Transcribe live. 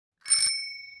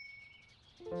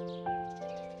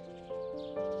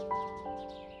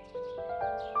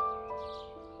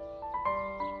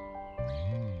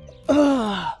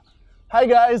Hi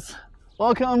guys,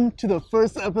 welcome to the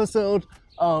first episode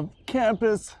of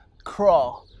Campus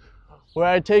Crawl, where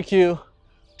I take you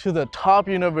to the top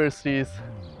universities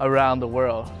around the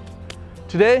world.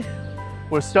 Today,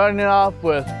 we're starting it off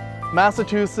with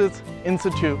Massachusetts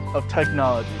Institute of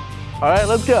Technology. All right,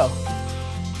 let's go.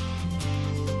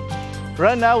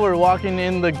 Right now, we're walking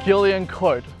in the Killian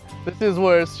Court. This is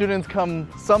where students come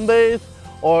sunbathe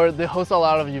or they host a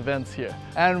lot of events here.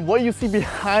 And what you see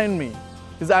behind me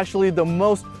is actually the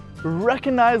most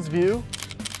recognized view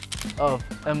of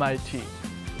MIT,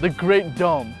 the Great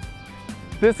Dome.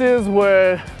 This is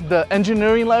where the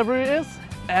engineering library is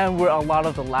and where a lot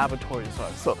of the laboratories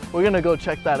are. So we're gonna go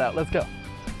check that out. Let's go.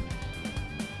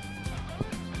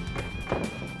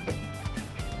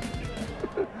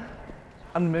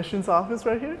 Admissions office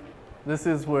right here. This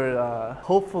is where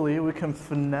hopefully we can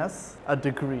finesse a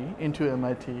degree into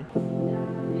MIT.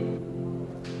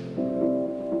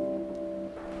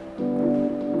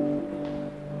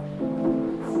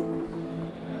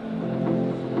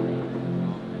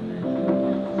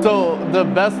 So the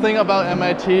best thing about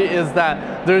MIT is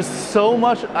that there's so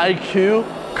much IQ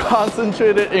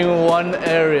concentrated in one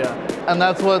area. And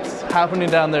that's what's happening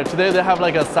down there. Today they have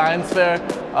like a science fair,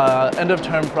 end of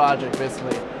term project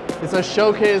basically. It's a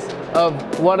showcase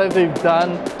of what they've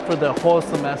done for the whole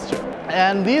semester.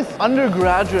 And these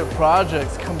undergraduate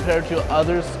projects compared to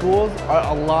other schools are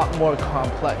a lot more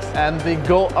complex and they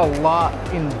go a lot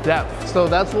in depth. So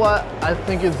that's what I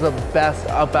think is the best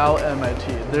about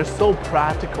MIT. They're so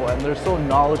practical and they're so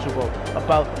knowledgeable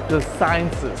about the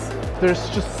sciences. There's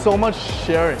just so much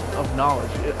sharing of knowledge.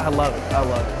 I love it, I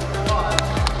love it.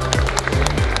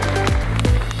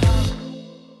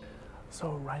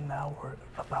 So right now we're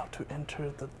about to enter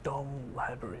the Dome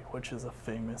Library, which is a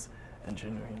famous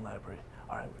engineering library.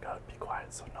 All right, we gotta be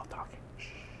quiet, so no talking. Shh.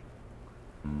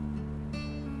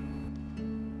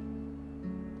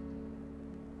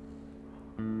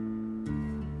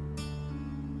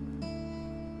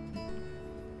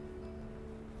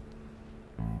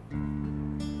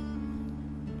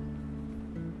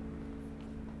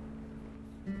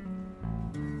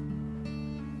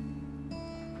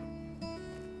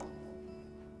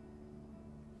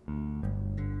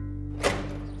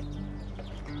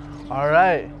 All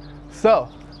right, so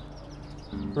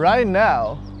right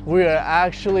now we are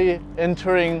actually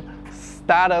entering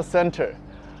Stata Center.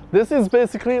 This is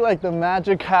basically like the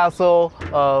magic castle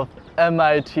of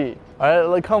MIT. All right,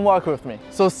 like, come walk with me.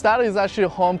 So Stata is actually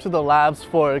home to the labs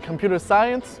for computer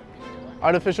science,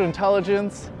 artificial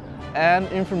intelligence, and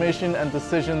information and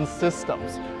decision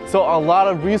systems. So a lot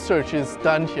of research is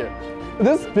done here.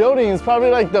 This building is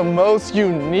probably like the most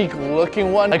unique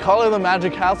looking one. I call it the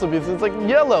Magic Castle because it's like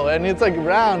yellow and it's like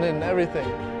round and everything.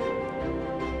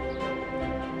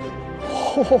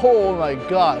 Oh my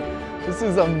God, this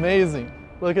is amazing.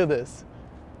 Look at this.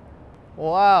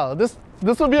 Wow, this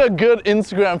would be a good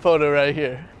Instagram photo right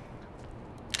here.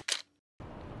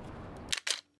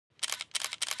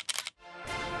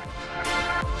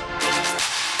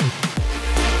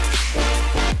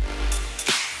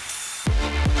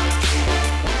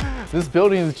 This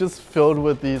building is just filled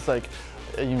with these like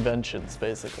inventions,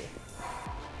 basically.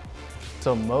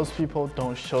 So most people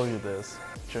don't show you this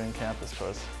during campus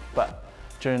tours, but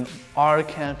during our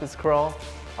campus crawl,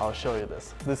 I'll show you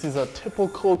this. This is a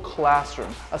typical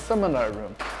classroom, a seminar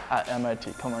room at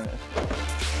MIT. Come on in.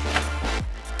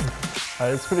 All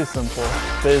right, it's pretty simple.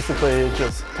 Basically,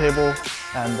 just table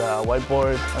and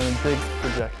whiteboard and a big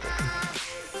projector.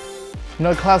 You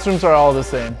know, classrooms are all the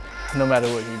same, no matter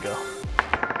where you go.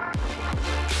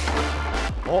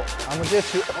 Oh, I'm gonna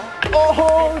get you.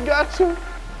 Oh, got you.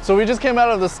 So we just came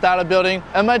out of the Stata building.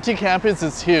 MIT campus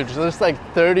is huge. There's like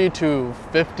 30 to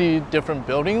 50 different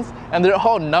buildings and they're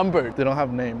all numbered. They don't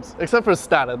have names, except for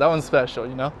Stata, that one's special,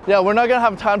 you know? Yeah, we're not gonna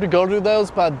have time to go through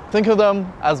those, but think of them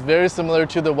as very similar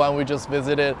to the one we just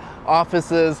visited.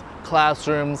 Offices,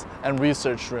 classrooms, and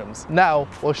research rooms. Now,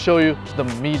 we'll show you the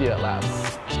media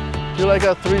labs. Do like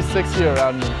a 360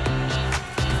 around me.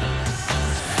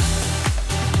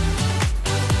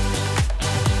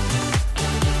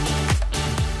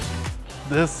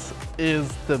 This is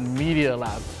the media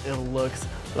lab. It looks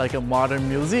like a modern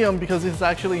museum because it's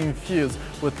actually infused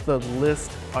with the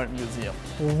List Art Museum.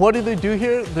 What do they do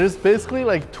here? There's basically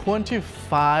like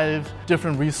 25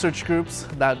 different research groups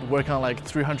that work on like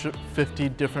 350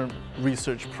 different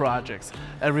research projects.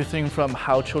 Everything from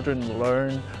how children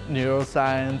learn,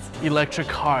 neuroscience, electric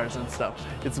cars and stuff.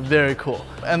 It's very cool.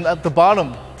 And at the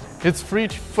bottom, it's free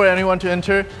for anyone to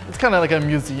enter. It's kind of like a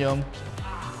museum.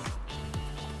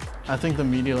 I think the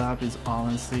Media Lab is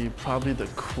honestly probably the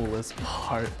coolest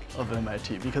part of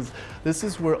MIT because this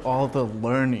is where all the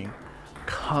learning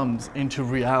comes into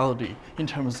reality in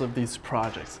terms of these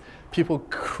projects. People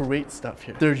create stuff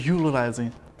here. They're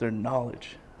utilizing their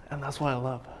knowledge. And that's what I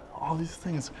love. All these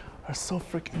things are so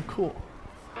freaking cool.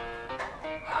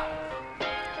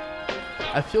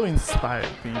 I feel inspired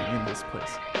being in this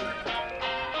place.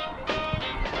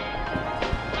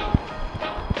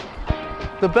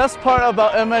 The best part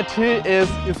about MIT is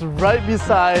it's right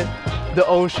beside the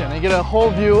ocean. You get a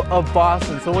whole view of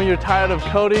Boston. So when you're tired of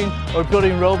coding or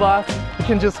building robots, you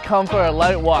can just come for a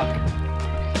light walk.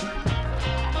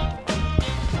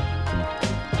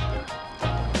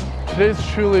 Today's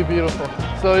truly beautiful.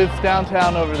 So it's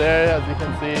downtown over there, as you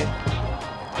can see.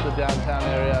 The downtown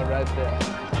area right there.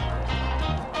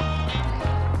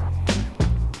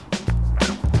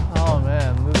 Oh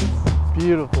man, this is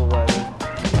beautiful weather.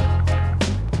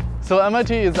 So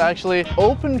MIT is actually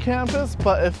open campus,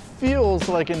 but it feels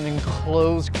like an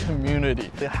enclosed community.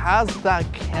 It has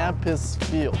that campus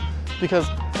feel because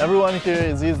everyone here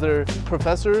is either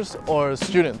professors or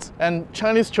students and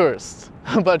Chinese tourists.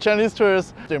 But Chinese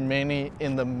tourists, they're mainly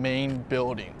in the main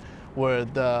building where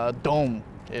the dome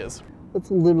is. That's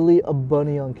literally a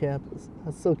bunny on campus.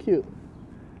 That's so cute.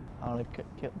 I want to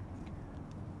kill.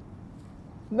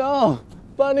 No,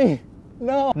 bunny.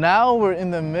 No. Now we're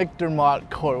in the McDermott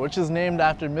Court, which is named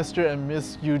after Mr. and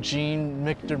Miss Eugene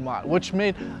McDermott, which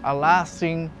made a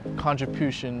lasting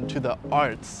contribution to the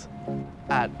arts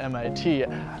at MIT.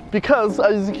 Because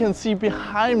as you can see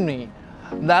behind me,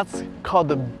 that's called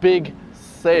the Big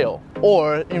Sail,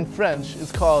 or in French,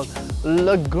 it's called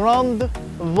Le Grand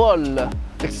Vol.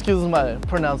 Excuse my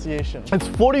pronunciation. It's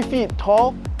 40 feet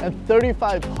tall and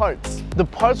 35 parts. The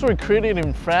parts were created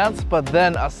in France, but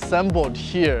then assembled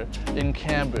here in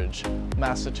Cambridge,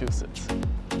 Massachusetts.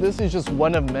 This is just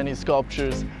one of many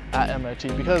sculptures at MIT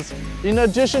because in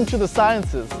addition to the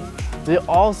sciences, they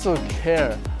also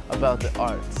care about the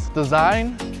arts,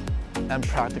 design, and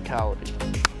practicality.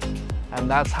 And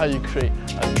that's how you create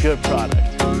a good product.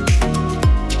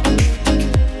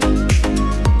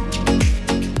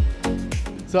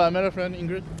 So I met a friend,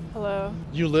 Ingrid. Hello.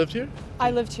 You lived here?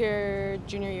 I lived here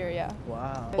junior year, yeah.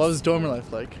 Wow. What was dorm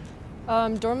life like?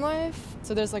 Dorm life,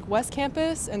 so there's like West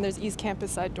Campus and there's East Campus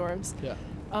side dorms. Yeah.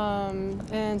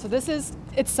 And so this is,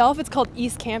 itself, it's called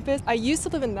East Campus. I used to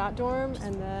live in that dorm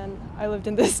and then I lived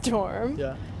in this dorm.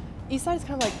 Yeah. East side is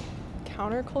kind of like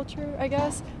counterculture, I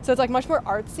guess. So it's like much more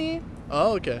artsy.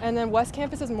 Oh, okay. And then West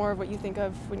Campus is more of what you think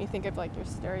of when you think of like your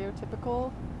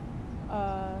stereotypical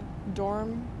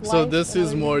dorm life. So this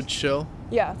is more chill?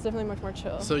 Yeah, it's definitely much more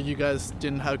chill. So you guys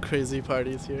didn't have crazy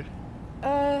parties here?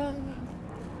 Where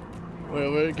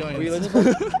are going? Where you living from?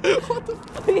 What the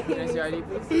fuck? Can I see your ID,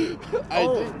 please?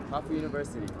 ID? Hafu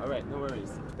University. Alright, no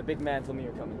worries. The big man told me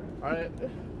you're coming. Alright,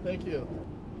 thank you.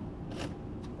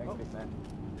 Thanks, big man.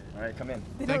 Alright, come in.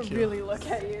 They Thank don't you. really look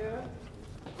at you.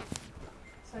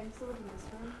 So I used to live in this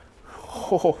room.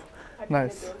 Oh,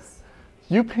 nice.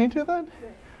 You painted that? Yeah.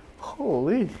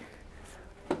 Holy,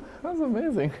 that's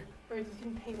amazing. Or you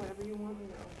can paint whatever you want when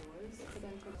you're outdoors. But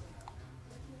then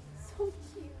so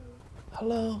cute.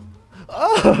 Hello.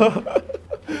 Oh.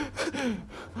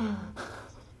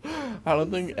 I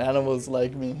don't think animals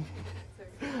like me.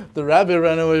 The rabbit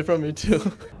ran away from me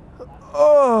too.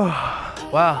 Oh,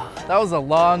 wow, that was a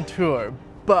long tour,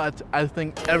 but I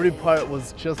think every part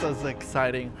was just as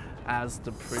exciting as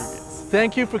the previous.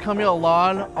 Thank you for coming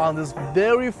along on this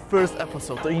very first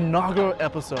episode, the inaugural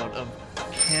episode of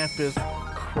Campus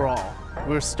Crawl.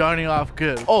 We're starting off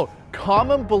good. Oh,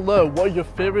 comment below what your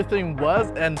favorite thing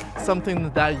was and something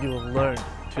that you learned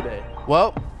today.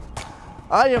 Well,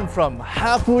 I am from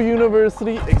Hafu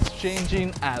University,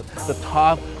 exchanging at the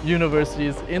top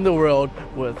universities in the world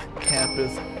with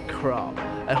Campus Crawl.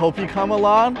 I hope you come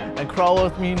along and crawl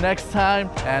with me next time,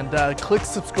 and click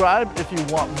subscribe if you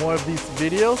want more of these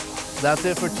videos. That's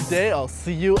it for today. I'll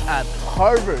see you at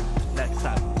Harvard next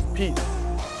time. Peace.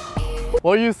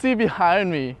 What you see behind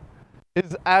me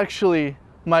is actually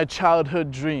my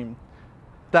childhood dream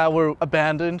that were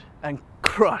abandoned and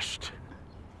crushed.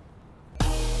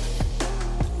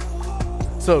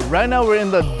 So right now we're in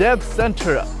the dead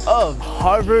center of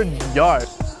Harvard Yard.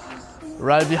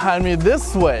 Right behind me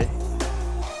this way,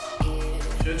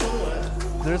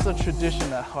 there's a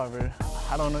tradition at Harvard.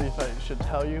 I don't know if I should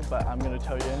tell you, but I'm gonna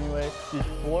tell you anyway.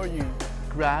 Before you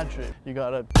graduate, you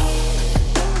gotta